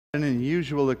An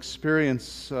unusual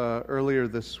experience earlier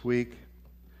this week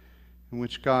in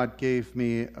which God gave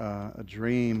me a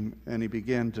dream, and He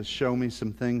began to show me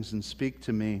some things and speak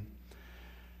to me.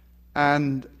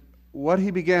 And what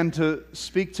He began to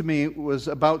speak to me was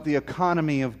about the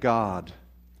economy of God.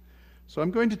 So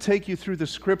I'm going to take you through the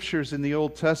scriptures in the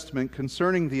Old Testament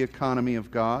concerning the economy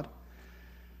of God.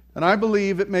 And I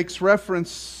believe it makes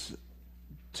reference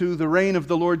to the reign of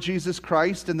the Lord Jesus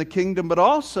Christ and the kingdom, but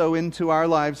also into our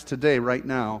lives today, right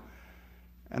now,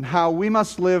 and how we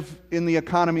must live in the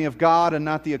economy of God and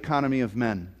not the economy of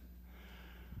men.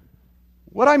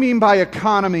 What I mean by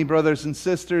economy, brothers and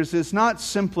sisters, is not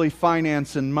simply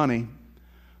finance and money,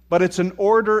 but it's an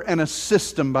order and a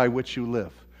system by which you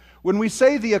live. When we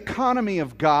say the economy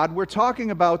of God, we're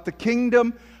talking about the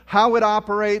kingdom, how it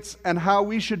operates, and how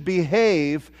we should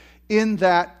behave in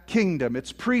that kingdom.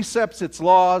 Its precepts, its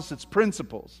laws, its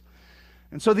principles.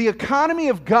 And so the economy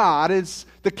of God is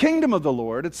the kingdom of the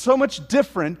Lord. It's so much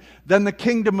different than the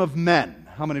kingdom of men.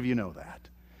 How many of you know that?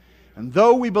 And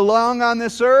though we belong on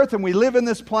this earth and we live in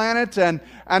this planet and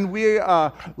we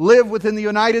live within the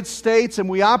United States and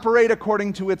we operate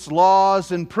according to its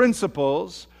laws and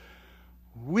principles,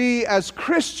 we as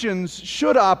Christians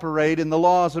should operate in the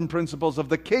laws and principles of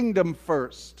the kingdom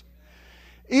first.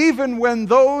 Even when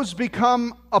those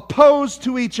become opposed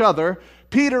to each other,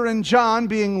 Peter and John,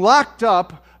 being locked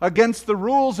up against the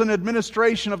rules and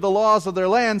administration of the laws of their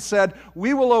land, said,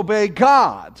 "We will obey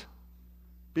God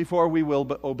before we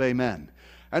will obey men."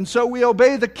 And so we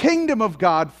obey the kingdom of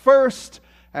God first,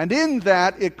 and in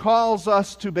that it calls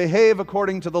us to behave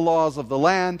according to the laws of the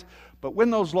land. But when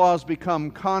those laws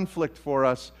become conflict for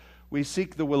us, we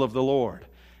seek the will of the Lord.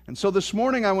 And so this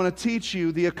morning I want to teach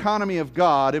you the economy of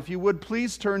God. If you would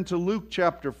please turn to Luke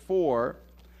chapter 4.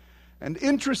 And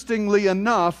interestingly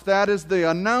enough, that is the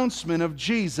announcement of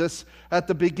Jesus at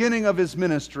the beginning of His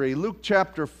ministry. Luke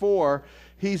chapter 4,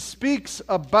 He speaks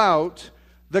about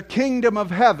the kingdom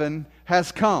of heaven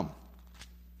has come.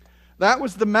 That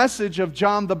was the message of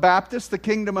John the Baptist. The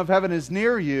kingdom of heaven is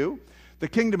near you. The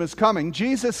kingdom is coming.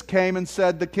 Jesus came and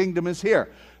said the kingdom is here.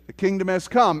 The kingdom has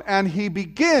come. And He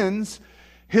begins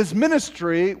His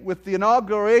ministry with the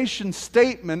inauguration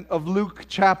statement of Luke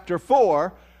chapter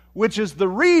 4, which is the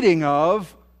reading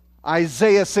of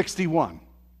Isaiah 61.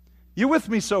 You with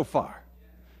me so far?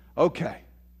 Okay.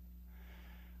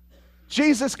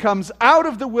 Jesus comes out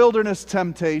of the wilderness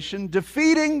temptation,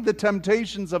 defeating the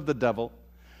temptations of the devil,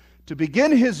 to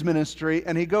begin His ministry,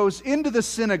 and He goes into the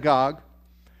synagogue,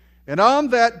 and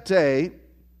on that day,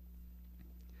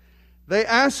 they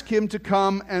ask Him to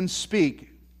come and speak.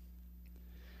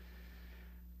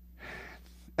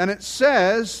 And it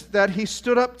says that He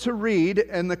stood up to read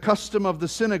in the custom of the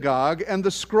synagogue, and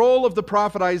the scroll of the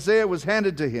prophet Isaiah was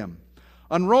handed to Him.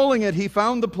 Unrolling it, He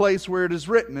found the place where it is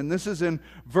written, and this is in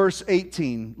verse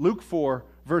 18, Luke 4,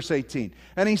 verse 18.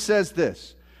 And He says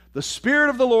this, "The Spirit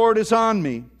of the Lord is on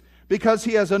me, because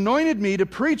He has anointed me to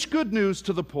preach good news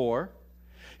to the poor.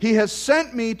 He has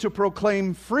sent me to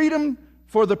proclaim freedom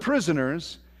for the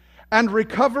prisoners and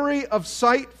recovery of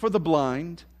sight for the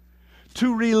blind,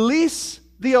 to release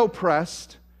the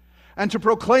oppressed, and to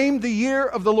proclaim the year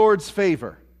of the Lord's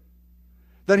favor."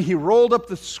 Then He rolled up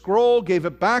the scroll, gave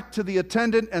it back to the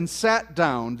attendant, and sat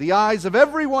down. The eyes of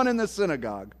everyone in the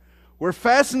synagogue were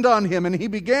fastened on Him, and He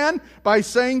began by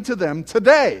saying to them,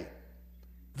 "Today,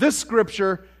 this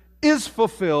scripture is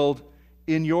fulfilled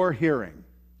in your hearing."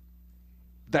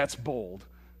 That's bold.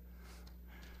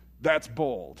 That's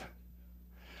bold.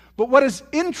 But what is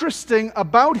interesting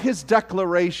about His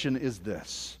declaration is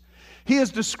this. He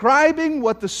is describing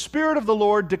what the Spirit of the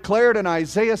Lord declared in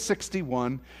Isaiah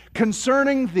 61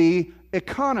 concerning the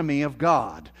economy of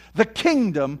God, the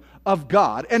kingdom of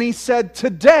God. And He said,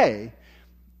 today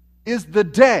is the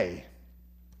day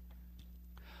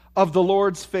of the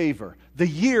Lord's favor, the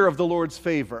year of the Lord's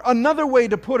favor. Another way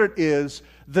to put it is,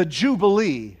 the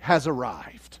Jubilee has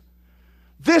arrived.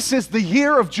 This is the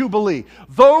year of Jubilee.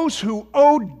 Those who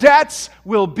owed debts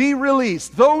will be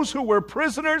released. Those who were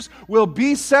prisoners will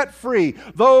be set free.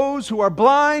 Those who are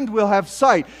blind will have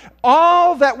sight.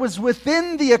 All that was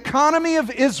within the economy of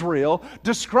Israel,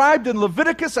 described in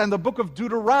Leviticus and the book of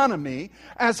Deuteronomy,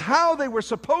 as how they were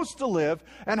supposed to live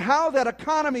and how that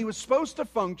economy was supposed to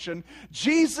function,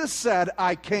 Jesus said,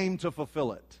 "I came to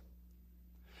fulfill it."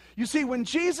 You see, when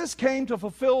Jesus came to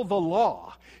fulfill the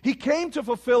law, He came to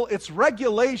fulfill its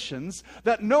regulations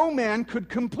that no man could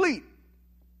complete.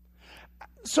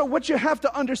 So what you have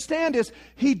to understand is,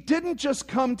 He didn't just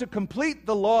come to complete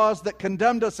the laws that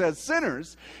condemned us as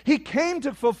sinners. He came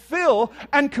to fulfill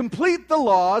and complete the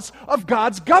laws of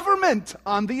God's government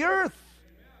on the earth.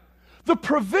 The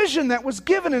provision that was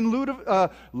given in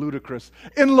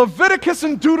Leviticus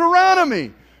and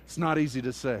Deuteronomy. It's not easy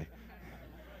to say.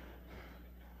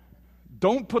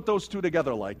 Don't put those two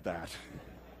together like that.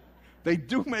 They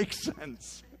do make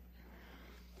sense.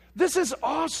 This is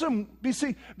awesome, you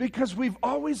see, because we've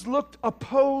always looked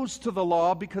opposed to the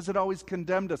law because it always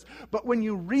condemned us. But when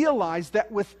you realize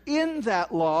that within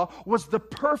that law was the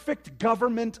perfect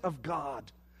government of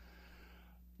God,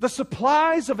 the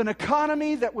supplies of an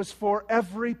economy that was for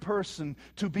every person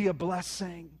to be a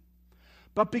blessing.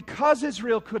 But because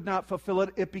Israel could not fulfill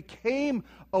it, it became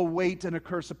a weight and a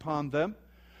curse upon them.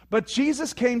 But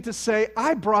Jesus came to say,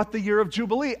 I brought the year of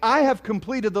Jubilee. I have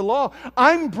completed the law.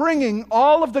 I'm bringing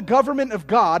all of the government of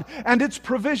God and its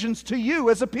provisions to you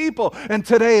as a people. And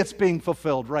today it's being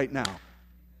fulfilled right now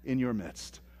in your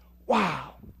midst.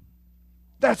 Wow.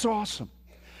 That's awesome.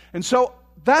 And so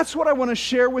that's what I want to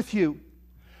share with you.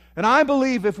 And I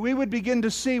believe if we would begin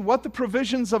to see what the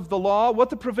provisions of the law, what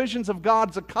the provisions of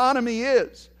God's economy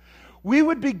is, we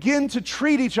would begin to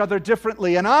treat each other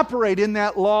differently and operate in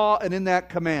that law and in that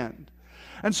command.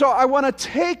 And so I want to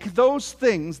take those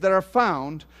things that are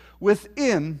found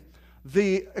within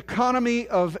the economy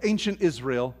of ancient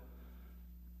Israel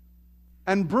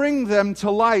and bring them to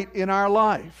light in our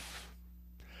life.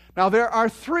 Now, there are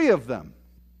 3 of them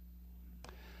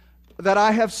that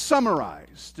I have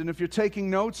summarized. And if you're taking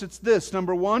notes, it's this.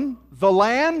 Number 1, the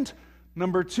land.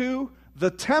 Number 2, the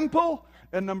temple.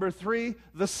 And number 3,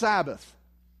 the Sabbath.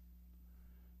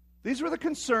 These were the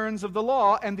concerns of the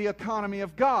law and the economy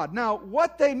of God. Now,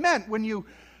 what they meant when you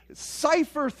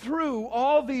cipher through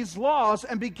all these laws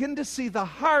and begin to see the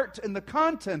heart and the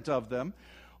content of them,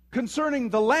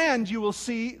 concerning the land, you will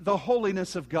see the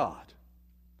holiness of God.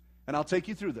 And I'll take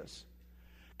you through this.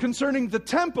 Concerning the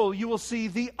temple, you will see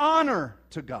the honor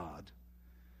to God.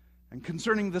 And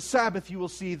concerning the Sabbath, you will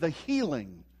see the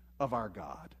healing of our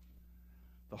God.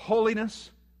 The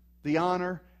holiness, the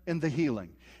honor, and the healing.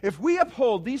 If we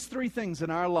uphold these 3 things in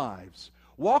our lives,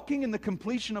 walking in the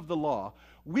completion of the law,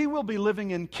 we will be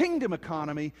living in kingdom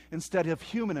economy instead of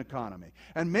human economy.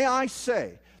 And may I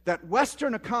say that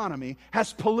Western economy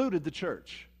has polluted the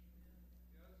church.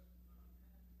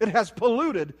 It has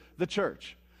polluted the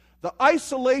church. The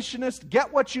isolationist,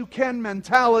 get-what-you-can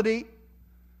mentality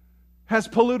has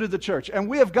polluted the church. And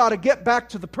we have got to get back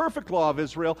to the perfect law of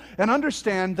Israel and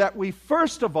understand that we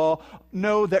first of all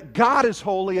know that God is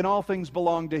holy and all things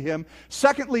belong to Him.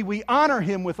 Secondly, we honor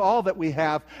Him with all that we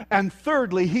have. And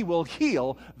thirdly, He will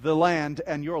heal the land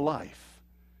and your life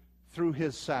through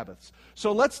His Sabbaths.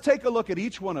 So let's take a look at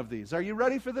each one of these. Are you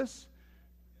ready for this?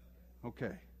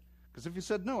 Okay. Because if you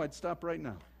said no, I'd stop right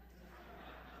now.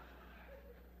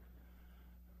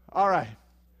 All right.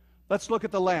 Let's look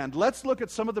at the land. Let's look at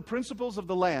some of the principles of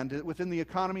the land within the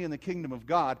economy and the kingdom of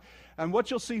God. And what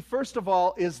you'll see, first of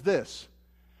all, is this.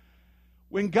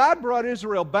 When God brought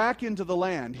Israel back into the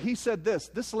land, He said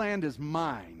this land is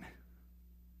mine.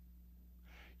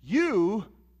 You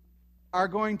are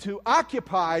going to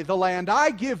occupy the land I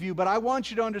give you, but I want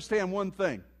you to understand one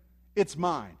thing. It's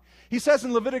mine. He says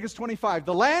in Leviticus 25,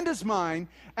 the land is mine,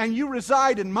 and you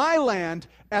reside in my land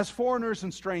as foreigners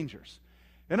and strangers.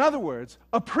 In other words,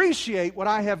 appreciate what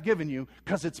I have given you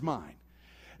because it's mine.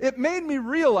 It made me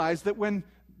realize that when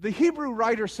the Hebrew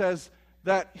writer says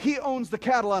that He owns the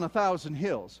cattle on 1,000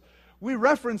 hills, we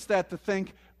reference that to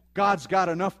think God's got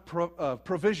enough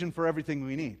provision for everything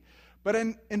we need. But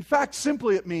in fact,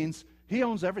 simply it means He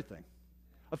owns everything.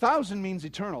 1,000 means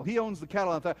eternal. He owns the cattle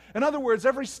on 1,000. In other words,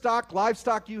 every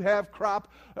livestock you have, crop,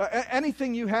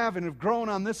 anything you have and have grown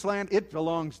on this land, it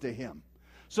belongs to Him.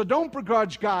 So don't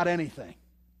begrudge God anything.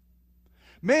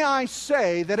 May I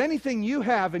say that anything you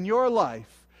have in your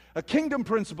life, a kingdom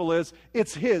principle is,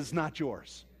 it's His, not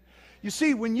yours. You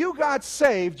see, when you got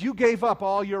saved, you gave up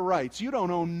all your rights. You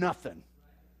don't own nothing.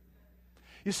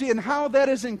 You see, and how that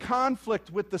is in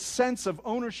conflict with the sense of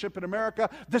ownership in America,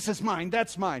 this is mine,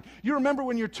 that's mine. You remember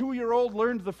when your 2-year-old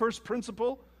learned the first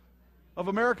principle of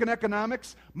American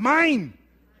economics? Mine.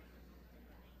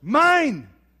 Mine.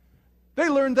 They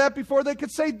learned that before they could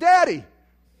say daddy.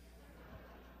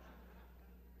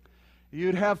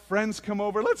 You'd have friends come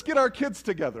over, let's get our kids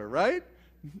together, right?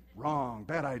 Wrong,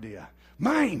 bad idea.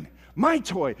 Mine, my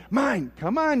toy, mine.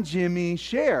 Come on, Jimmy,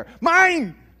 share.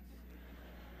 Mine!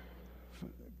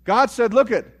 God said, look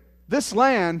it, this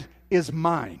land is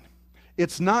mine.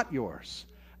 It's not yours.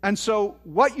 And so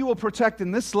what you will protect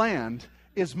in this land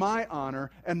is my honor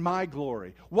and my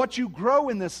glory. What you grow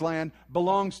in this land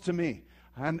belongs to me.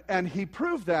 And He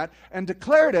proved that and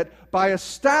declared it by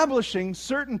establishing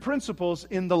certain principles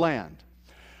in the land.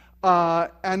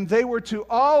 And they were to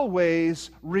always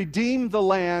redeem the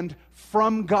land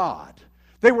from God.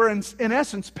 They were, in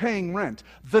essence, paying rent.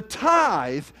 The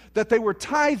tithe that they were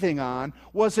tithing on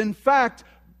was, in fact,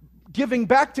 giving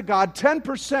back to God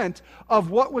 10% of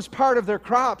what was part of their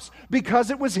crops because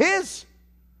it was His.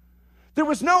 There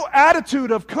was no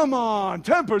attitude of, come on,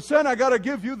 10%, I got to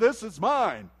give you this, it's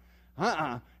mine.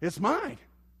 It's mine.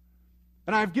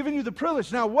 And I've given you the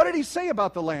privilege. Now, what did He say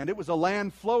about the land? It was a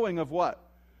land flowing of what?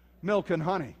 Milk and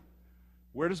honey.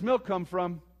 Where does milk come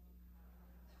from?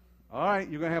 All right,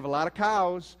 you're going to have a lot of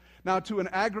cows. Now, to an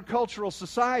agricultural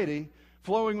society,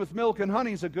 flowing with milk and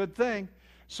honey is a good thing.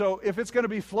 So if it's going to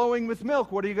be flowing with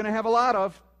milk, what are you going to have a lot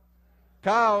of?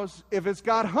 Cows. If it's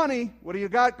got honey, what do you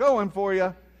got going for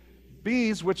you?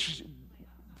 Bees, which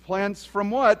plants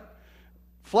from what?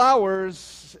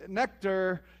 Flowers,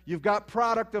 nectar. You've got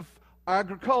product of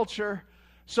agriculture.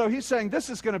 So He's saying this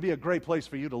is going to be a great place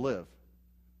for you to live.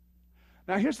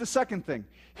 Now here's the second thing.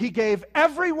 He gave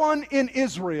everyone in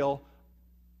Israel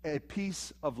a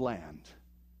piece of land.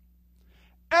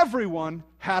 Everyone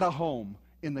had a home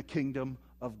in the kingdom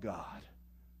of God.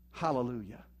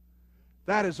 Hallelujah.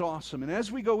 That is awesome. And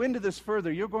as we go into this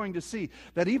further, you're going to see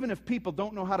that even if people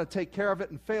don't know how to take care of it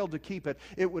and fail to keep it,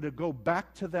 it would go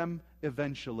back to them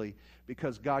eventually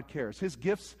because God cares. His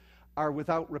gifts are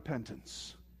without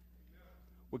repentance.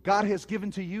 What God has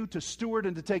given to you to steward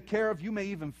and to take care of, you may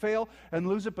even fail and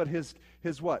lose it, but His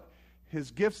what?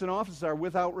 His gifts and offices are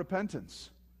without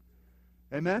repentance.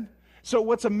 Amen? So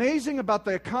what's amazing about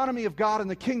the economy of God and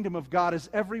the kingdom of God is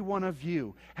every one of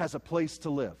you has a place to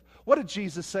live. What did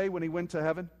Jesus say when He went to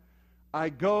heaven? I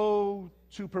go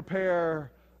to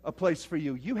prepare a place for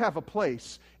you. You have a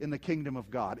place in the kingdom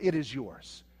of God. It is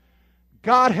yours.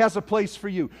 God has a place for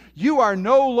you. You are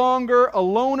no longer a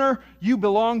loner. You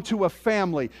belong to a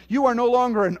family. You are no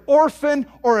longer an orphan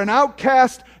or an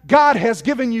outcast. God has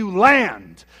given you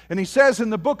land. And He says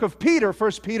in the book of Peter,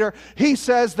 1 Peter, He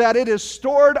says that it is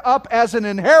stored up as an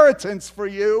inheritance for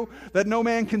you that no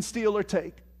man can steal or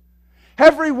take.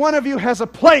 Every one of you has a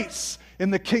place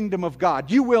in the kingdom of God.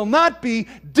 You will not be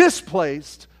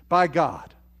displaced by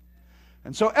God.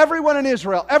 And so everyone in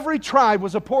Israel, every tribe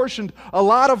was apportioned a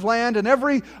lot of land, and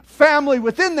every family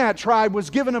within that tribe was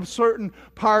given a certain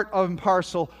part and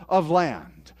parcel of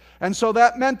land. And so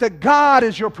that meant that God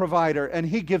is your provider, and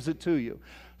He gives it to you.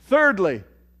 Thirdly,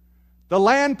 the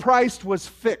land price was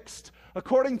fixed.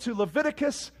 According to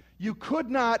Leviticus, you could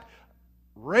not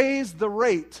raise the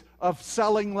rate of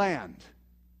selling land.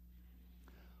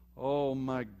 Oh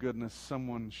my goodness,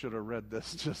 someone should have read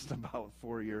this just about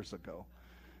 4 years ago.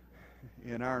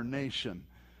 In our nation,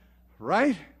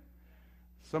 right?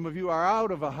 Some of you are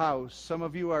out of a house. Some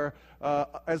of you are,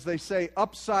 as they say,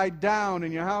 upside down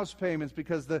in your house payments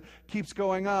because the keeps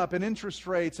going up, and interest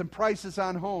rates and prices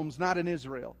on homes, not in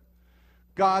Israel.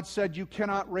 God said you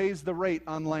cannot raise the rate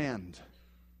on land.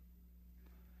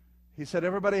 He said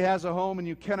everybody has a home and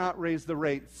you cannot raise the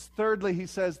rates. Thirdly, He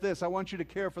says this, I want you to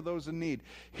care for those in need.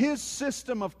 His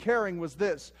system of caring was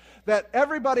this, that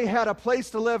everybody had a place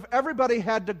to live, everybody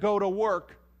had to go to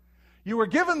work. You were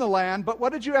given the land, but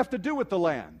what did you have to do with the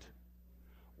land?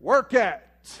 Work it.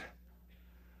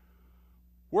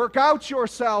 Work out your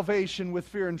salvation with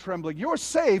fear and trembling. You're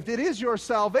saved. It is your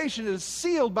salvation. It is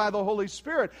sealed by the Holy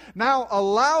Spirit. Now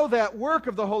allow that work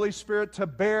of the Holy Spirit to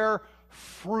bear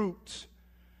fruit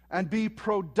and be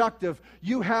productive.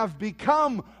 You have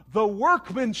become the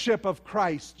workmanship of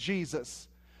Christ Jesus.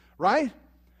 Right?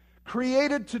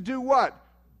 Created to do what?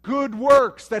 Good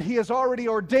works that He has already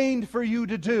ordained for you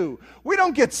to do. We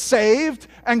don't get saved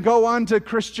and go on to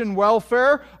Christian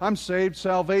welfare. I'm saved,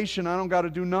 salvation, I don't got to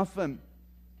do nothing.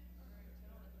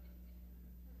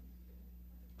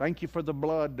 Thank you for the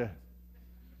blood.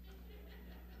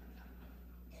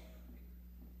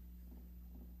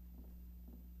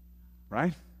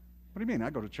 Right? What do you mean? I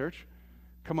go to church.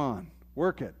 Come on,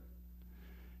 work it.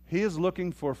 He is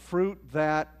looking for fruit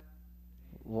that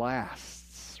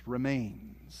lasts,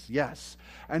 remains. Yes.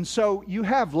 And so you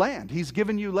have land. He's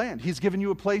given you land. He's given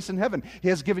you a place in heaven. He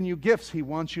has given you gifts. He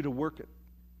wants you to work it.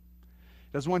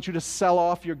 He doesn't want you to sell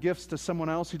off your gifts to someone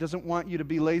else. He doesn't want you to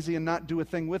be lazy and not do a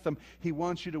thing with them. He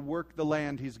wants you to work the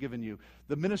land He's given you.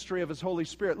 The ministry of His Holy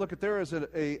Spirit. Look, there is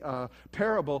a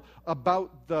parable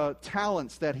about the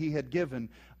talents that He had given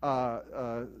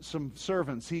some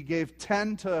servants. He gave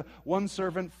 10 to one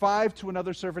servant, 5 to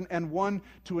another servant, and 1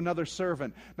 to another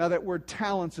servant. Now that word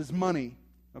talents is money.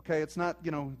 Okay, it's not,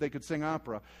 they could sing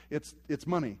opera. It's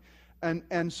money.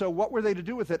 And so what were they to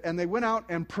do with it? And they went out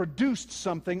and produced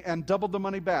something and doubled the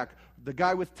money back. The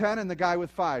guy with 10 and the guy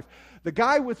with 5. The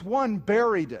guy with 1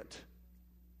 buried it.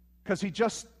 because he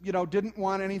just, didn't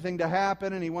want anything to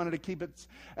happen and he wanted to keep it.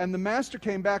 And the master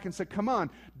came back and said, come on,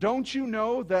 don't you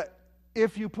know that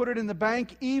if you put it in the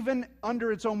bank, even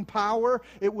under its own power,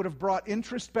 it would have brought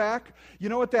interest back? You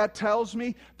know what that tells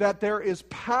me? That there is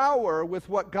power with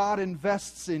what God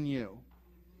invests in you.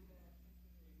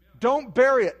 Don't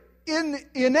bury it.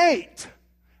 Innate.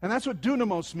 And that's what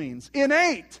dunamos means.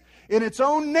 Innate. In its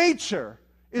own nature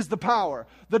is the power.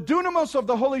 The dunamos of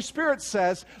the Holy Spirit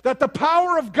says that the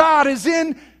power of God is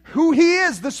in who He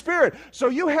is, the Spirit. So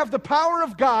you have the power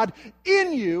of God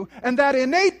in you, and that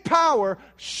innate power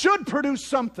should produce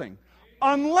something,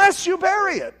 unless you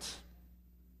bury it.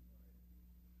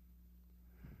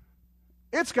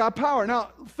 It's got power. Now,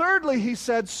 thirdly, he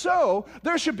said, so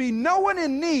there should be no one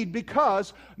in need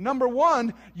because, number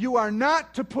one, you are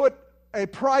not to put a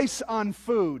price on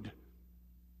food.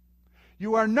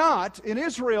 You are not, in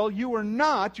Israel, you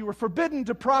were forbidden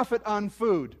to profit on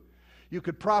food. You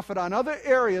could profit on other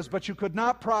areas, but you could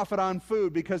not profit on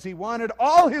food because he wanted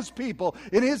all his people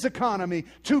in his economy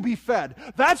to be fed.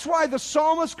 That's why the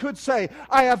psalmist could say,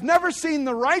 I have never seen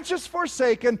the righteous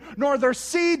forsaken, nor their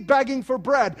seed begging for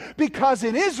bread. Because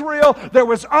in Israel, there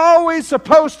was always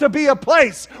supposed to be a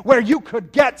place where you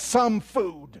could get some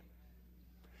food.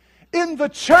 In the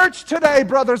church today,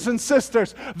 brothers and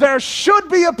sisters, there should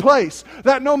be a place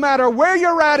that no matter where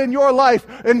you're at in your life,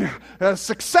 in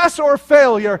success or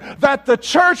failure, that the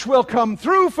church will come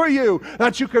through for you,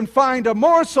 that you can find a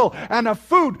morsel and a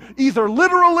food, either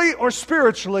literally or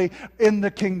spiritually, in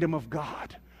the kingdom of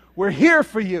God. We're here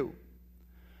for you.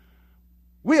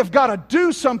 We have got to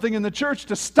do something in the church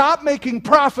to stop making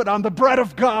profit on the bread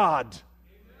of God.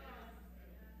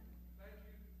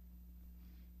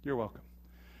 You're welcome.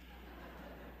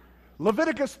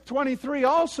 Leviticus 23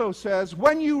 also says,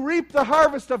 when you reap the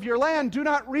harvest of your land, do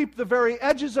not reap the very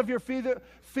edges of your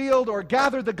field or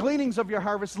gather the gleanings of your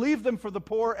harvest. Leave them for the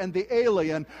poor and the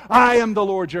alien. I am the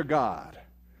Lord your God.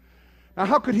 Now,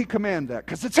 how could he command that?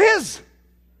 Because it's his.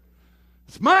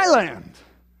 It's my land.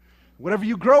 Whatever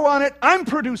you grow on it, I'm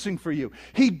producing for you.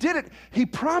 He did it. He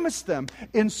promised them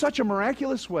in such a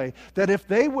miraculous way that if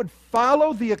they would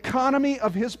follow the economy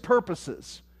of his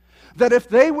purposes, that if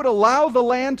they would allow the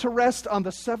land to rest on the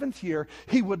 7th year,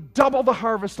 he would double the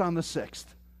harvest on the 6th.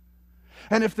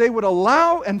 And if they would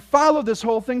allow and follow this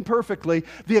whole thing perfectly,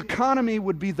 the economy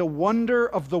would be the wonder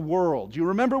of the world. You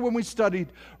remember when we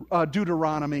studied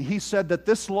Deuteronomy, he said that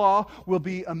this law will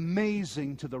be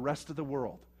amazing to the rest of the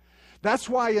world. That's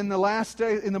why in the last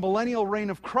day, in the millennial reign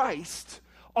of Christ,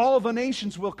 all the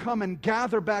nations will come and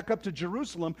gather back up to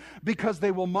Jerusalem because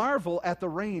they will marvel at the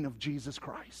reign of Jesus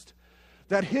Christ.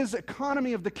 That his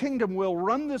economy of the kingdom will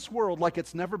run this world like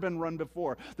it's never been run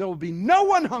before. There will be no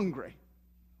one hungry,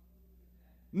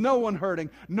 no one hurting,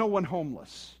 no one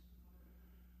homeless.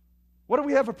 What do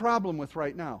we have a problem with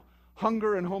right now?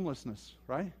 Hunger and homelessness,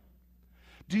 right?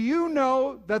 Do you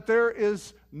know that there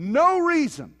is no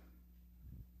reason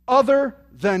other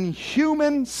than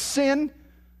human sin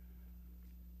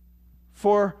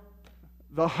for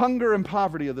the hunger and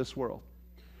poverty of this world?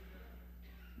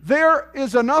 There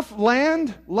is enough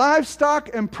land,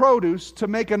 livestock, and produce to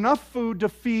make enough food to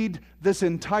feed this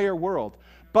entire world.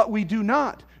 But we do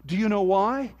not. Do you know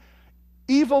why?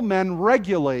 Evil men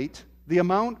regulate the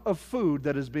amount of food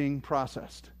that is being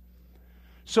processed,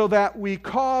 so that we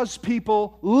cause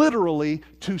people literally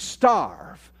to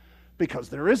starve, because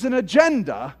there is an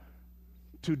agenda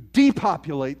to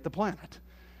depopulate the planet.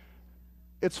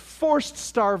 It's forced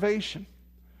starvation.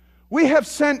 We have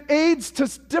sent aids to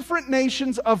different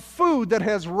nations of food that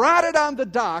has rotted on the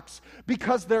docks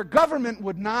because their government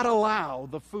would not allow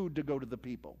the food to go to the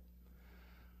people.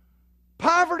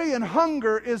 Poverty and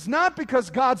hunger is not because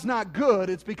God's not good,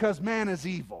 it's because man is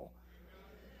evil.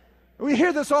 We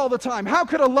hear this all the time. How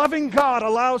could a loving God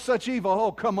allow such evil?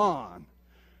 Oh, come on.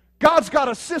 God's got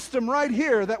a system right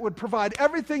here that would provide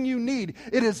everything you need.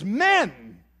 It is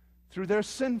men, through their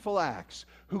sinful acts,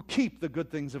 who keep the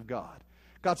good things of God.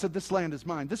 God said, this land is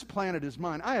mine. This planet is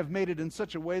mine. I have made it in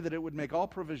such a way that it would make all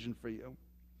provision for you.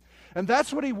 And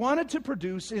that's what he wanted to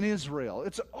produce in Israel.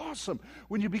 It's awesome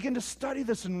when you begin to study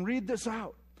this and read this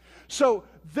out. So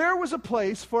there was a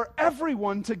place for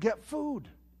everyone to get food,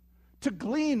 to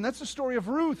glean. That's the story of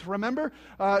Ruth, remember?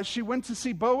 She went to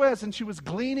see Boaz and she was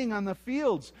gleaning on the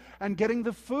fields and getting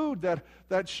the food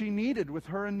that she needed with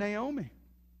her and Naomi.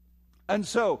 And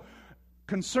so,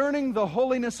 concerning the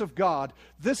holiness of God,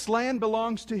 this land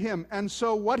belongs to him. And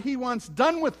so what he wants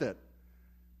done with it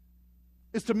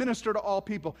is to minister to all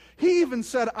people. He even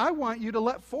said, I want you to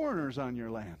let foreigners on your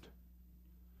land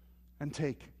and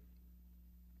take.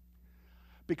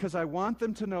 Because I want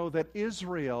them to know that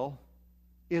Israel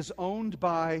is owned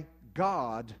by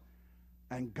God,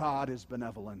 and God is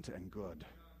benevolent and good.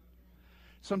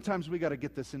 Sometimes we got to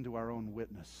get this into our own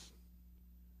witness.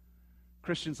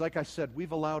 Christians, like I said,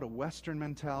 we've allowed a Western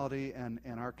mentality and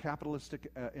our capitalistic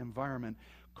environment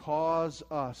cause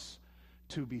us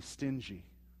to be stingy.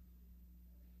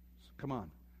 So come on.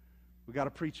 We got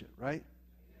to preach it, right?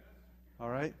 All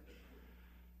right?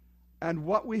 And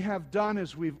what we have done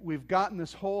is we've gotten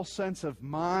this whole sense of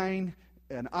mine,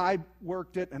 and I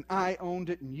worked it, and I owned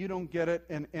it, and you don't get it,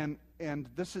 and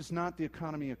this is not the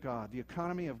economy of God. The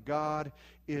economy of God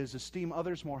is esteem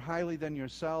others more highly than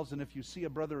yourselves, and if you see a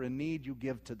brother in need, you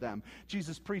give to them.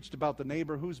 Jesus preached about the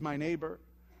neighbor. Who's my neighbor?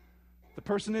 The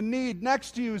person in need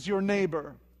next to you is your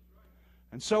neighbor.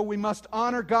 And so we must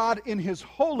honor God in His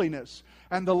holiness,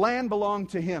 and the land belonged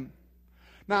to Him.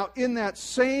 Now, in that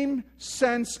same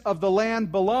sense of the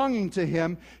land belonging to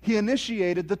Him, He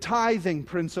initiated the tithing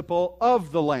principle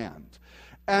of the land.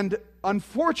 And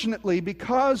unfortunately,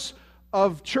 because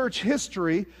of church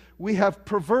history, we have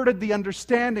perverted the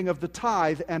understanding of the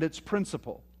tithe and its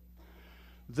principle.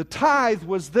 The tithe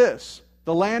was this: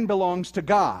 the land belongs to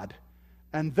God,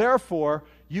 and therefore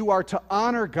you are to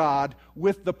honor God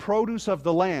with the produce of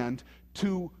the land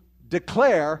to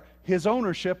declare His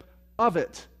ownership of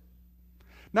it.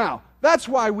 Now, that's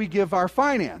why we give our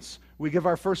finance. We give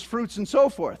our first fruits and so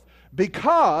forth,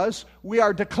 because we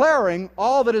are declaring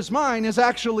all that is mine is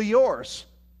actually yours.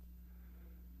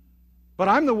 But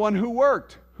I'm the one who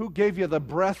worked. Who gave you the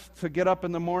breath to get up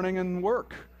in the morning and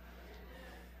work?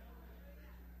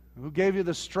 Who gave you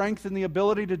the strength and the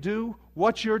ability to do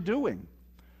what you're doing?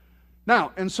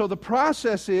 Now, and so the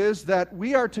process is that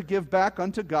we are to give back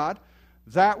unto God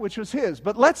that which was His.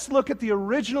 But let's look at the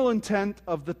original intent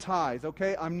of the tithe,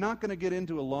 okay? I'm not going to get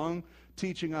into a long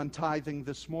teaching on tithing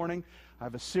this morning. I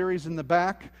have a series in the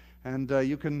back, and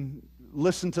you can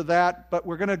listen to that, but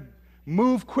we're going to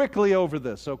move quickly over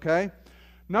this, okay?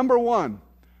 Number one,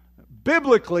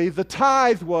 biblically, the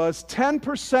tithe was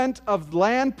 10% of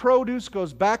land produce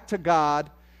goes back to God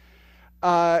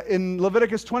in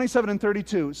Leviticus 27 and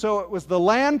 32. So it was the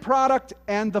land product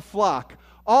and the flock.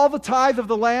 All the tithe of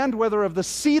the land, whether of the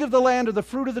seed of the land or the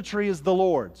fruit of the tree, is the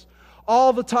Lord's.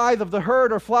 All the tithe of the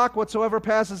herd or flock, whatsoever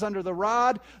passes under the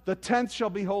rod, the tenth shall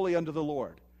be holy unto the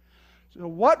Lord. So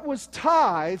what was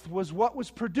tithed was what was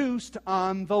produced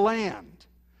on the land.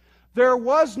 There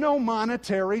was no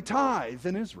monetary tithe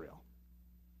in Israel.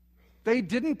 They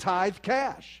didn't tithe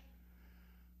cash.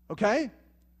 Okay?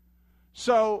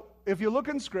 So, if you look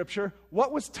in Scripture,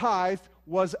 what was tithed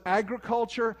was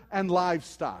agriculture and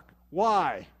livestock.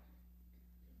 Why?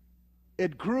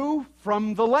 It grew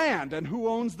from the land. And who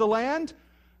owns the land?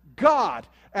 God.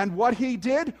 And what He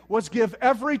did was give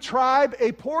every tribe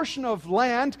a portion of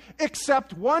land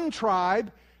except one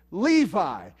tribe,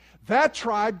 Levi. That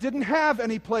tribe didn't have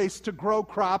any place to grow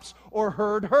crops or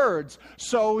herd herds.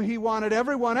 So He wanted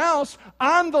everyone else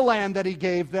on the land that He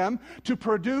gave them to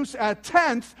produce a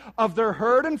tenth of their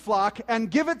herd and flock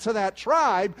and give it to that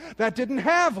tribe that didn't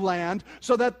have land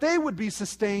so that they would be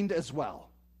sustained as well.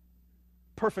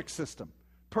 Perfect system.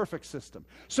 Perfect system.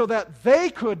 So that they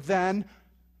could then,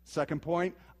 second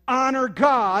point, honor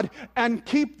God and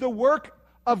keep the work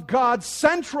of God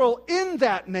central in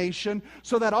that nation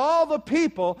so that all the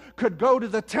people could go to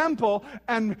the temple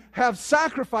and have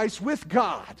sacrifice with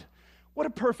God. What a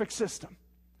perfect system.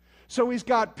 So He's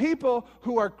got people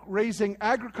who are raising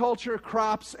agriculture,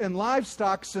 crops, and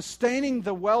livestock, sustaining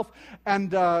the wealth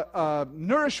and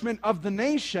nourishment of the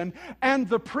nation, and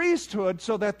the priesthood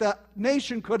so that the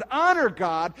nation could honor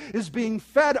God is being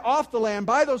fed off the land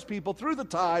by those people through the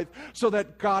tithe so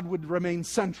that God would remain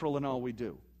central in all we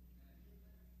do.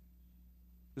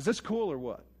 Is this cool or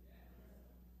what?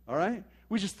 All right?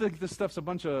 We just think this stuff's a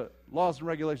bunch of laws and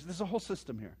regulations. There's a whole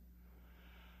system here.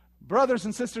 Brothers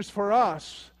and sisters, for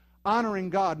us, honoring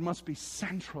God must be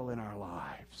central in our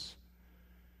lives.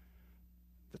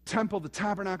 The temple, the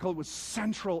tabernacle was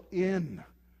central in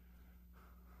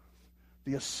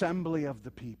the assembly of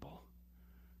the people.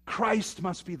 Christ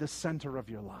must be the center of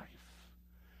your life.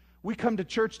 We come to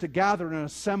church to gather and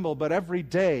assemble, but every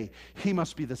day He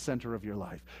must be the center of your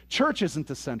life. Church isn't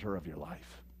the center of your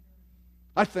life.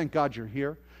 I thank God you're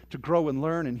here to grow and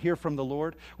learn and hear from the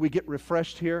Lord. We get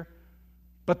refreshed here.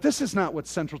 But this is not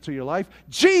what's central to your life.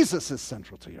 Jesus is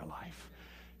central to your life.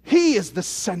 He is the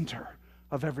center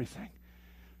of everything.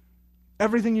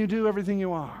 Everything you do, everything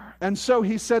you are. And so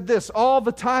He said this, all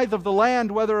the tithe of the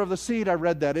land, whether of the seed, I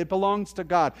read that, it belongs to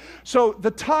God. So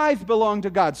the tithe belonged to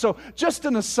God. So just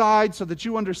an aside so that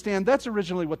you understand, that's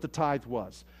originally what the tithe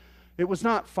was. It was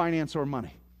not finance or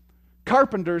money.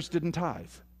 Carpenters didn't tithe.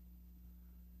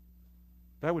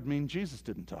 That would mean Jesus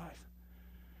didn't tithe.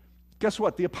 Guess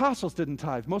what? The apostles didn't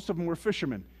tithe. Most of them were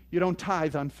fishermen. You don't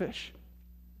tithe on fish.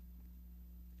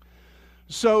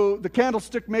 So the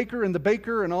candlestick maker and the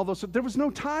baker and all those, there was no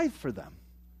tithe for them.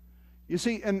 You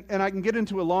see, and I can get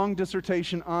into a long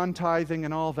dissertation on tithing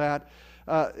and all that.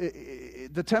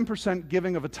 The 10%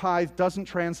 giving of a tithe doesn't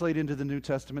translate into the New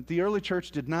Testament. The early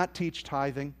church did not teach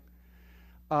tithing.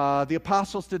 The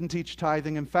apostles didn't teach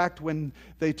tithing. In fact, when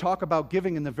they talk about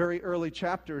giving in the very early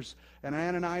chapters, and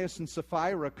Ananias and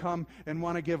Sapphira come and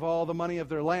want to give all the money of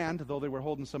their land, though they were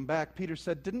holding some back, Peter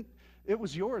said, it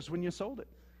was yours when you sold it.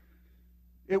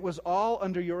 It was all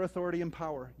under your authority and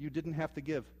power. You didn't have to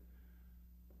give.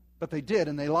 But they did,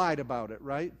 and they lied about it,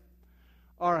 right?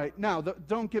 All right, now,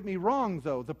 don't get me wrong,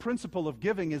 though. The principle of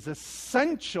giving is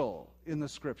essential in the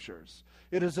Scriptures.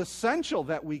 It is essential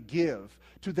that we give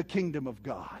to the kingdom of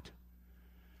God,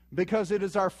 because it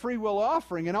is our free will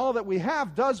offering, and all that we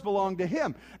have does belong to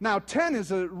Him. Now, 10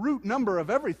 is a root number of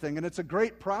everything, and it's a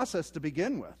great process to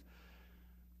begin with.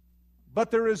 But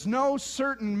there is no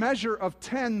certain measure of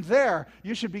 10 there.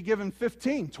 You should be given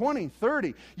 15, 20,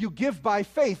 30. You give by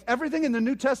faith. Everything in the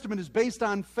New Testament is based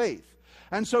on faith.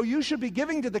 And so you should be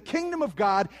giving to the kingdom of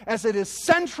God as it is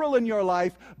central in your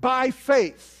life by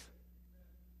faith.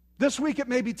 This week it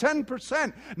may be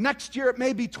 10%. Next year it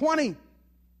may be 20%.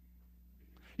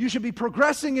 You should be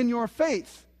progressing in your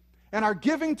faith and are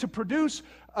giving to produce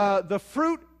the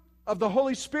fruit of the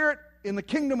Holy Spirit in the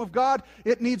kingdom of God.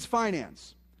 It needs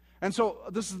finance. And so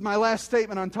this is my last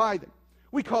statement on tithing.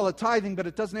 We call it tithing, but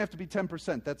it doesn't have to be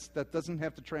 10%. That doesn't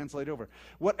have to translate over.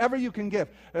 Whatever you can give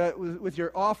with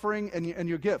your offering and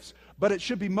your gifts. But it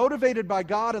should be motivated by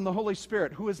God and the Holy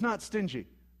Spirit, who is not stingy.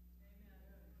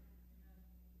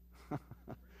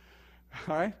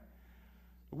 All right?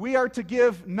 We are to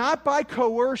give not by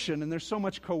coercion, and there's so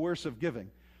much coercive giving,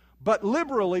 but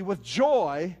liberally with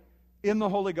joy in the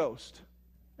Holy Ghost.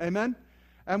 Amen?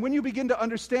 And when you begin to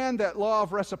understand that law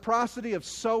of reciprocity, of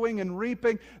sowing and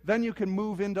reaping, then you can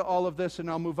move into all of this, and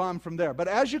I'll move on from there. But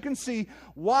as you can see,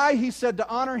 why he said to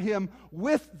honor him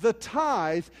with the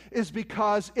tithe is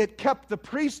because it kept the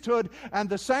priesthood and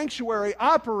the sanctuary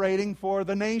operating for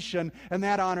the nation, and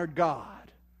that honored God.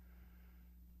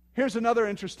 Here's another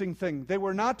interesting thing. They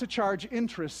were not to charge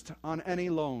interest on any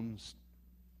loans.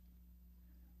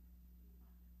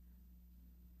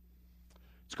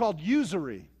 It's called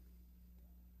usury.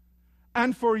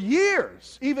 And for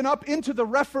years, even up into the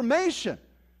Reformation,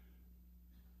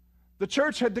 the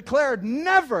church had declared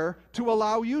never to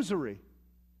allow usury.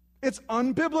 It's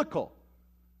unbiblical.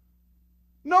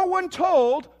 No one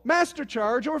told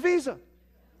MasterCharge or Visa.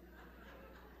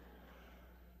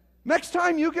 Next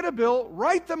time you get a bill,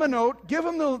 write them a note, give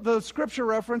them the scripture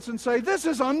reference, and say, this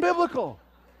is unbiblical.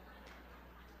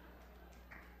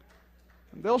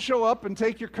 They'll show up and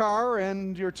take your car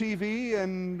and your TV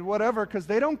and whatever because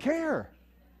they don't care.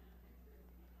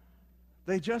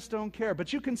 They just don't care.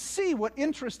 But you can see what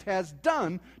interest has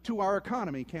done to our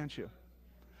economy, can't you?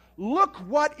 Look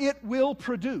what it will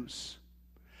produce.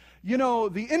 You know,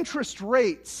 the interest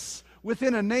rates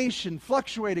within a nation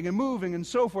fluctuating and moving and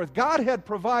so forth. God had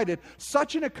provided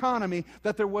such an economy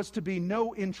that there was to be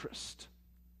no interest.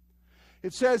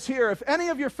 It says here, if any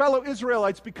of your fellow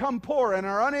Israelites become poor and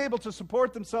are unable to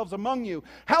support themselves among you,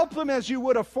 help them as you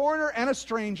would a foreigner and a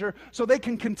stranger, so they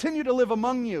can continue to live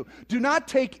among you. Do not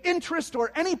take interest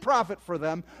or any profit for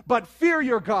them, but fear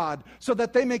your God, so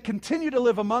that they may continue to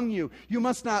live among you. You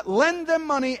must not lend them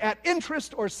money at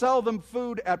interest or sell them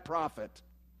food at profit.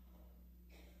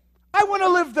 I want to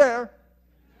live there.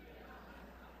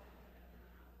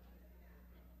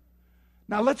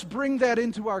 Now let's bring that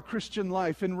into our Christian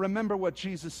life and remember what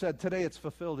Jesus said. Today it's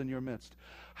fulfilled in your midst.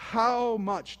 How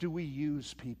much do we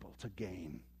use people to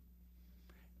gain?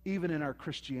 Even in our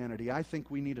Christianity, I think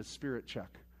we need a spirit check.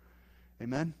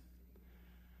 Amen?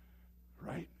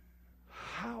 Right?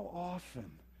 How often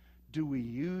do we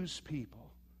use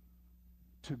people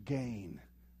to gain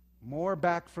more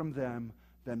back from them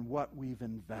than what we've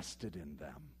invested in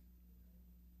them?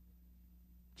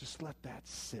 Just let that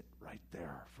sit right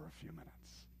there for a few minutes.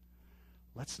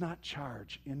 Let's not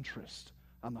charge interest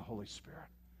on the Holy Spirit.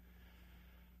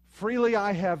 Freely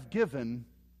I have given,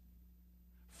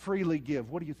 freely give.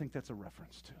 What do you think that's a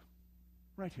reference to?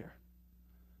 Right here.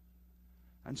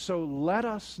 And so let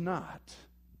us not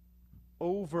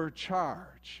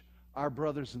overcharge our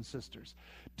brothers and sisters.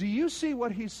 Do you see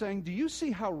what he's saying? Do you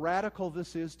see how radical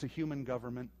this is to human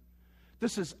government?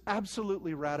 This is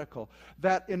absolutely radical.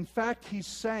 That, in fact, he's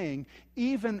saying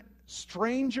even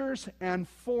strangers and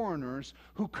foreigners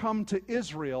who come to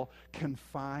Israel can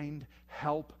find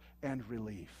help and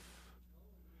relief.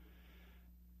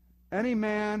 Any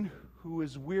man who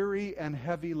is weary and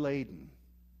heavy laden,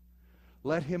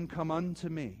 let him come unto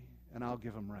me, and I'll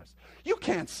give him rest. You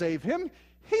can't save him.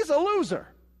 He's a loser.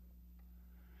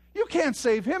 You can't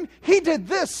save him. He did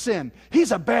this sin.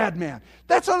 He's a bad man.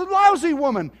 That's a lousy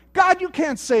woman. God, you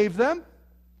can't save them.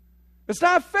 It's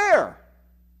not fair.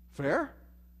 Fair?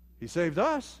 He saved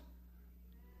us.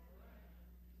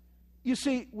 You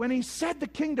see, when he said the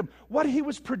kingdom, what he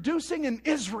was producing in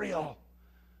Israel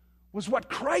was what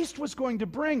Christ was going to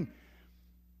bring.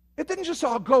 It didn't just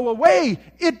all go away.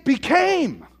 It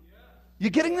became. You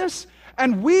getting this?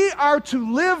 And we are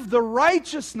to live the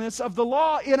righteousness of the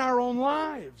law in our own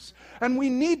lives. And we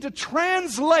need to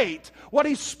translate what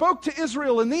he spoke to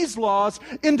Israel in these laws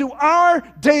into our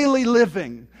daily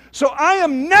living. So I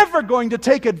am never going to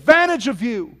take advantage of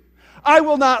you. I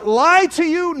will not lie to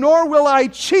you, nor will I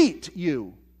cheat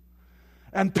you.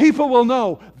 And people will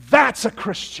know that's a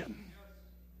Christian.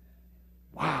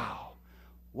 Wow,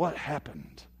 what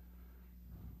happened?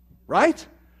 Right?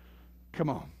 Come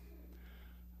on.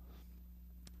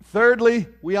 Thirdly,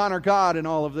 we honor God in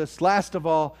all of this. Last of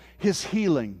all, his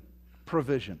healing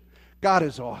provision. God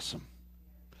is awesome.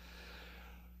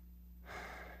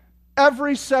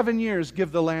 Every 7 years,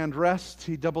 give the land rest.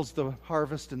 He doubles the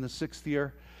harvest in the 6th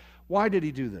year. Why did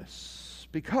he do this?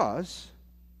 Because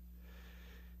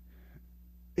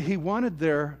he wanted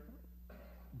their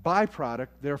byproduct,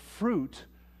 their fruit,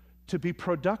 to be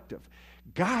productive.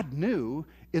 God knew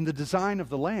in the design of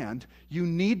the land, you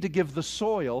need to give the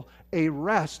soil a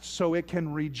rest so it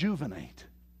can rejuvenate.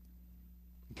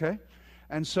 Okay?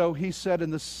 And so he said in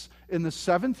the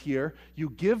 7th year, you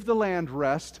give the land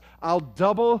rest. I'll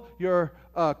double your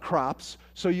crops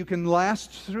so you can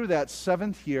last through that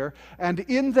 7th year. And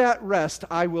in that rest,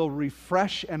 I will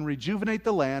refresh and rejuvenate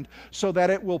the land so that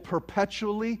it will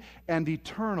perpetually and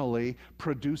eternally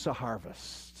produce a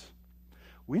harvest.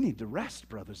 We need to rest,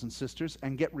 brothers and sisters,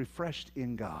 and get refreshed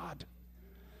in God.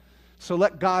 So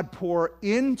let God pour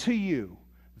into you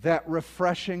that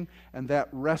refreshing and that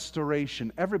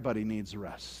restoration. Everybody needs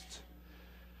rest.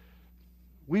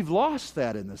 We've lost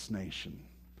that in this nation.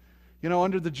 You know,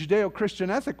 under the Judeo-Christian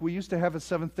ethic, we used to have a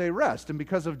 7th-day rest. And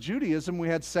because of Judaism, we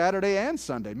had Saturday and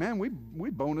Sunday. Man, we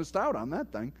bonused out on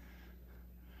that thing.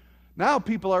 Now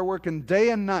people are working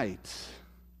day and night.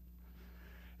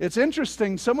 It's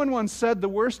interesting. Someone once said the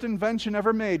worst invention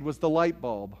ever made was the light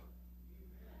bulb.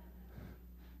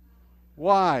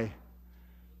 Why?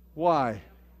 Why?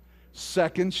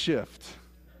 Second shift.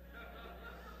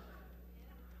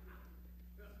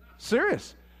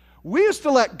 Serious. We used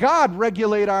to let God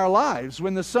regulate our lives.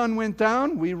 When the sun went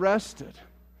down, we rested.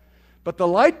 But the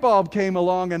light bulb came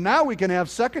along, and now we can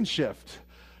have second shift.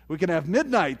 We can have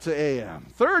midnight to AM.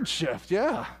 Third shift,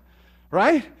 yeah.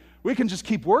 Right? We can just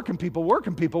keep working people,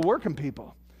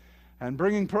 and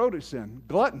bringing produce in.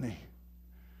 Gluttony.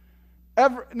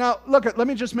 Now, let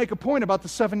me just make a point about the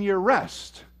 7-year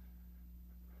rest.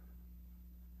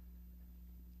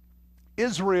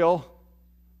 Israel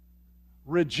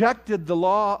rejected the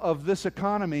law of this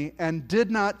economy and did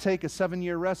not take a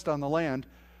 7-year rest on the land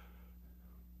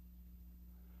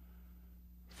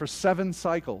for 7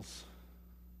 cycles.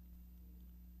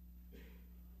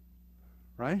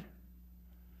 Right?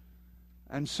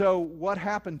 And so what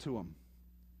happened to them?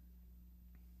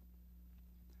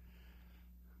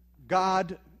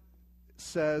 God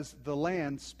says the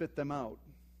land spit them out.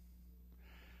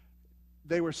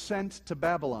 They were sent to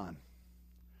Babylon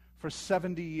for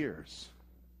 70 years.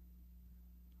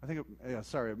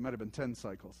 It might have been 10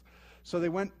 cycles. So they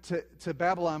went to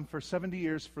Babylon for 70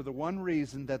 years for the one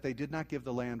reason that they did not give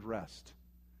the land rest.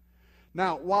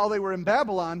 Now, while they were in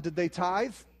Babylon, did they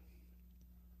tithe?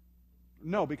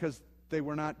 No, because they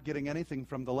were not getting anything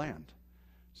from the land.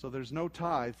 So there's no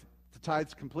tithe. The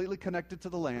tithe's completely connected to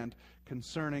the land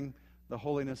concerning the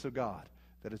holiness of God,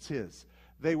 that it's His.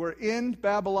 They were in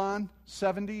Babylon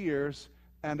 70 years,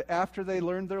 and after they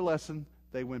learned their lesson,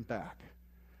 they went back.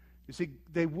 You see,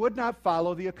 they would not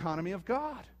follow the economy of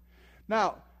God.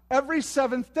 Now, every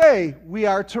 7th day, we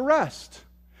are to rest.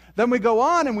 Then we go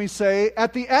on and we say,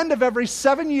 at the end of every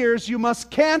 7 years, you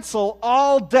must cancel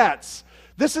all debts.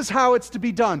 This is how it's to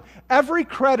be done. Every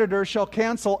creditor shall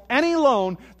cancel any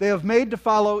loan they have made to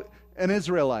follow an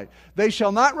Israelite. They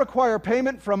shall not require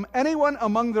payment from anyone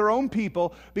among their own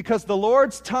people, because the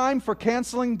Lord's time for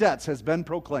canceling debts has been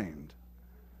proclaimed.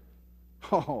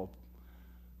 Oh,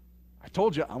 I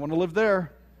told you, I want to live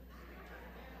there.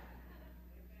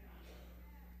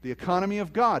 The economy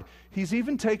of God. He's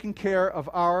even taken care of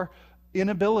our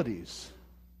inabilities.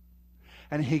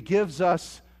 And He gives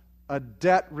us a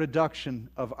debt reduction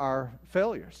of our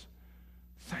failures.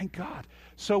 Thank God.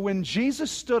 So when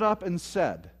Jesus stood up and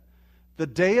said, The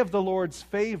day of the Lord's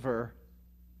favor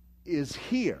is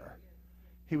here.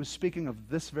 He was speaking of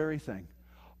this very thing.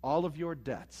 All of your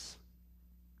debts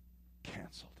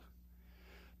canceled.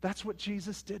 That's what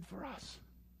Jesus did for us.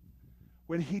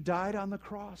 When he died on the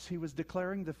cross, he was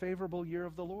declaring the favorable year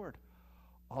of the Lord.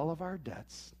 All of our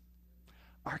debts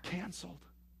are canceled.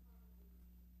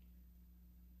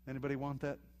 Anybody want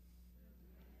that?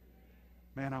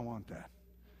 Man, I want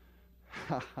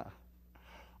that.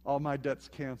 All my debts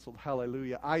canceled.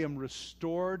 Hallelujah. I am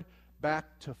restored back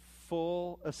to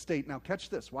full estate. Now catch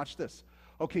this. Watch this.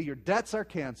 Okay, your debts are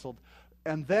canceled.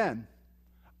 And then,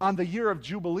 on the year of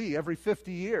Jubilee, every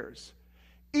 50 years,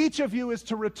 each of you is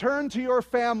to return to your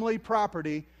family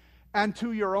property and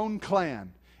to your own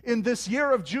clan. In this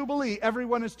year of Jubilee,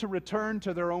 everyone is to return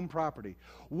to their own property.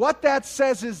 What that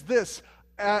says is this.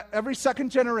 Every second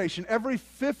generation, every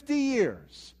 50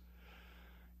 years,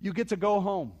 you get to go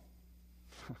home.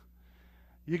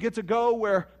 You get to go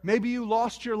where maybe you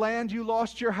lost your land, you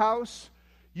lost your house,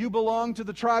 you belong to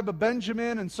the tribe of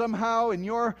Benjamin, and somehow in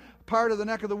your part of the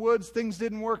neck of the woods, things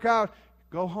didn't work out.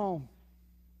 Go home.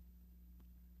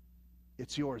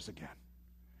 It's yours again.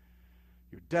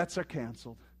 Your debts are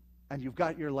canceled, and you've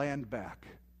got your land back.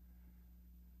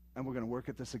 And we're going to work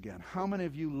at this again. How many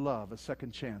of you love a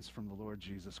second chance from the Lord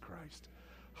Jesus Christ?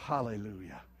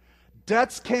 Hallelujah.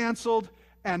 Debts canceled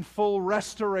and full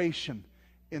restoration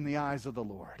in the eyes of the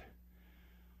Lord.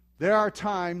 There are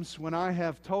times when I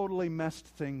have totally messed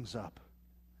things up.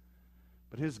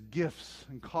 But His gifts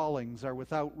and callings are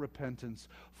without repentance,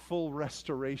 full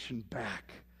restoration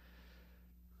back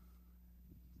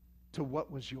to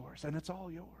what was yours. And it's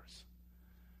all yours.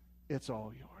 It's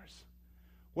all yours.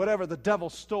 Whatever the devil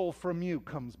stole from you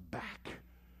comes back.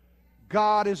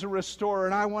 God is a restorer,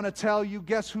 and I want to tell you,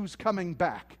 guess who's coming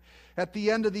back? At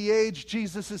the end of the age,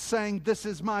 Jesus is saying, this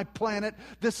is my planet,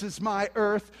 this is my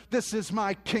earth, this is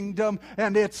my kingdom,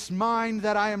 and it's mine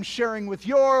that I am sharing with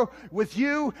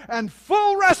you, and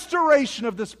full restoration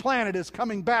of this planet is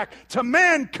coming back to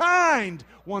mankind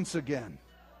once again.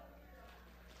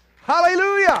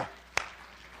 Hallelujah!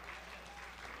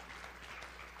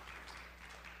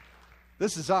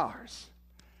 This is ours,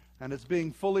 and it's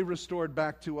being fully restored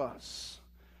back to us.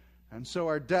 And so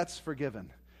our debt's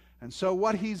forgiven. And so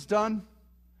what He's done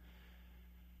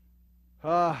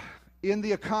in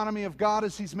the economy of God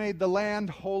is He's made the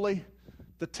land holy,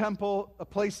 the temple a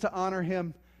place to honor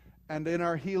Him, and in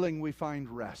our healing we find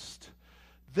rest.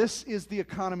 This is the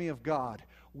economy of God.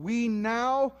 We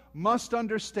now must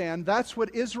understand that's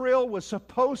what Israel was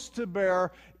supposed to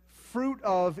bear fruit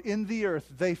of in the earth.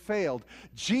 They failed.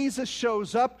 Jesus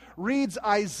shows up, reads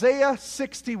Isaiah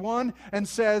 61, and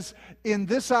says, in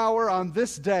this hour, on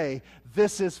this day,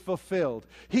 this is fulfilled.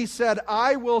 He said,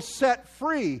 I will set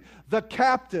free the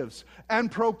captives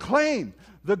and proclaim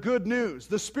the good news.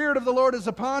 The Spirit of the Lord is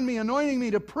upon me, anointing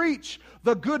me to preach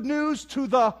the good news to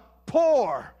the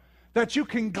poor, that you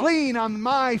can glean on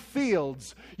my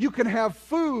fields. You can have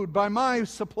food by my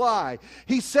supply.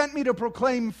 He sent me to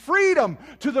proclaim freedom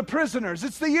to the prisoners.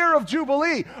 It's the year of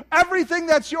Jubilee. Everything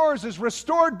that's yours is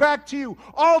restored back to you.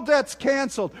 All debts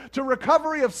canceled. To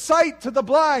recovery of sight to the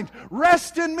blind.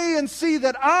 Rest in me and see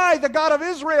that I, the God of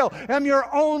Israel, am your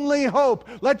only hope.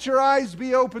 Let your eyes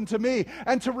be open to me.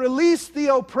 And to release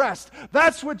the oppressed.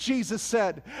 That's what Jesus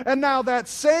said. And now that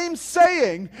same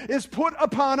saying is put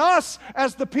upon us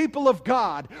as the people of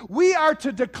God. We are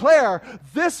to declare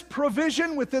this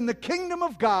provision within the kingdom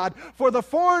of God for the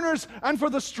foreigners and for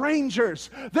the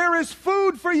strangers. There is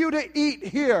food for you to eat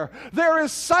here. There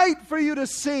is sight for you to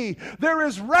see. There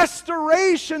is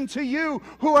restoration to you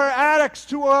who are addicts,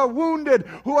 who are wounded,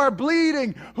 who are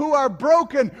bleeding, who are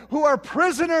broken, who are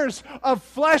prisoners of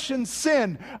flesh and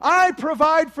sin. I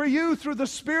provide for you through the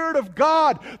Spirit of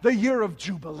God the year of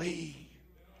Jubilee.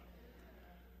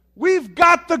 We've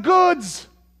got the goods.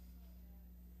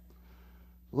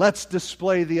 Let's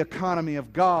display the economy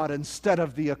of God instead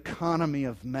of the economy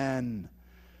of men.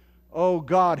 Oh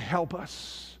God, help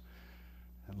us.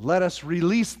 And let us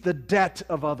release the debt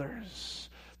of others.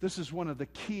 This is one of the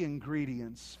key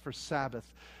ingredients for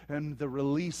Sabbath and the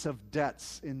release of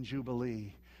debts in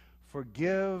Jubilee.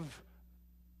 Forgive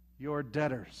your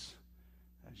debtors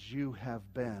as you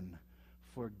have been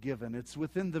forgiven. It's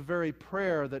within the very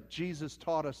prayer that Jesus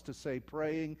taught us to say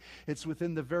praying. It's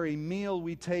within the very meal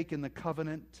we take in the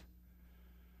covenant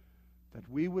that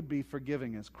we would be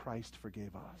forgiving as Christ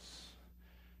forgave us.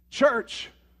 Church,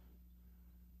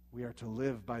 we are to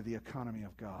live by the economy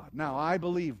of God. Now, I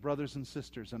believe, brothers and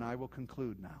sisters, and I will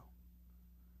conclude now,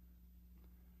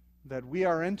 that we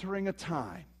are entering a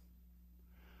time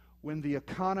when the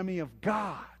economy of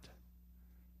God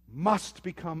must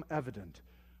become evident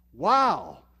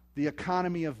while the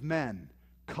economy of men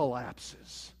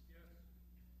collapses.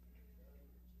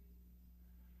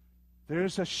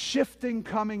 There's a shifting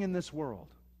coming in this world.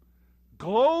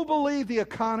 Globally, the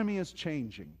economy is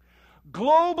changing.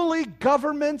 Globally,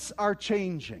 governments are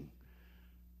changing.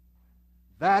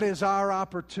 That is our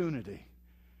opportunity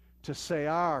to say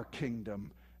our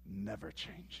kingdom never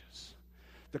changes.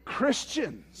 The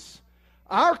Christians,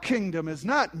 our kingdom is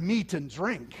not meat and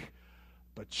drink,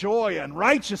 but joy and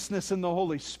righteousness in the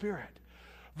Holy Spirit.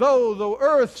 Though the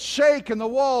earth shake and the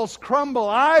walls crumble,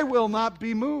 I will not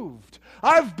be moved.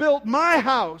 I've built my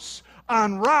house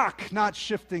on rock, not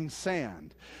shifting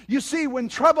sand. You see, when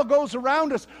trouble goes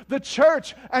around us, the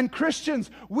church and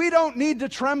Christians, we don't need to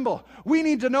tremble. We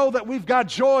need to know that we've got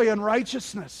joy and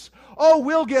righteousness. Oh,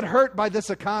 we'll get hurt by this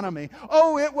economy.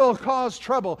 Oh, it will cause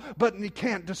trouble, but it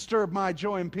can't disturb my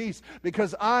joy and peace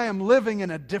because I am living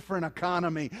in a different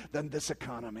economy than this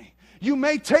economy. You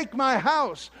may take my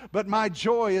house, but my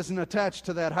joy isn't attached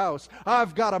to that house.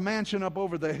 I've got a mansion up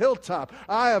over the hilltop.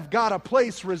 I have got a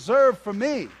place reserved for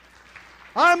me.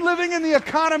 I'm living in the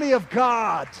economy of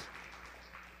God.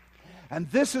 And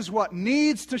this is what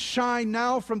needs to shine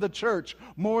now from the church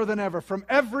more than ever, from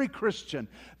every Christian,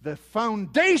 the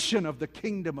foundation of the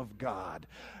kingdom of God.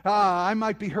 I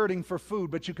might be hurting for food,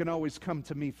 but you can always come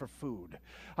to me for food.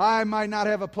 I might not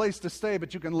have a place to stay,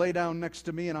 but you can lay down next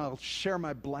to me and I'll share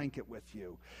my blanket with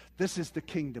you. This is the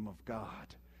kingdom of God.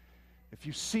 If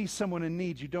you see someone in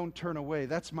need, you don't turn away.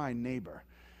 That's my neighbor.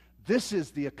 This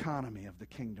is the economy of the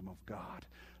kingdom of God.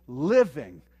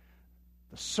 Living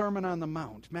the Sermon on the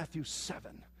Mount, Matthew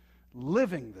 7,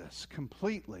 living this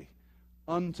completely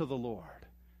unto the Lord.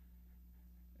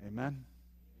 Amen?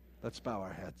 Let's bow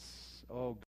our heads. Oh,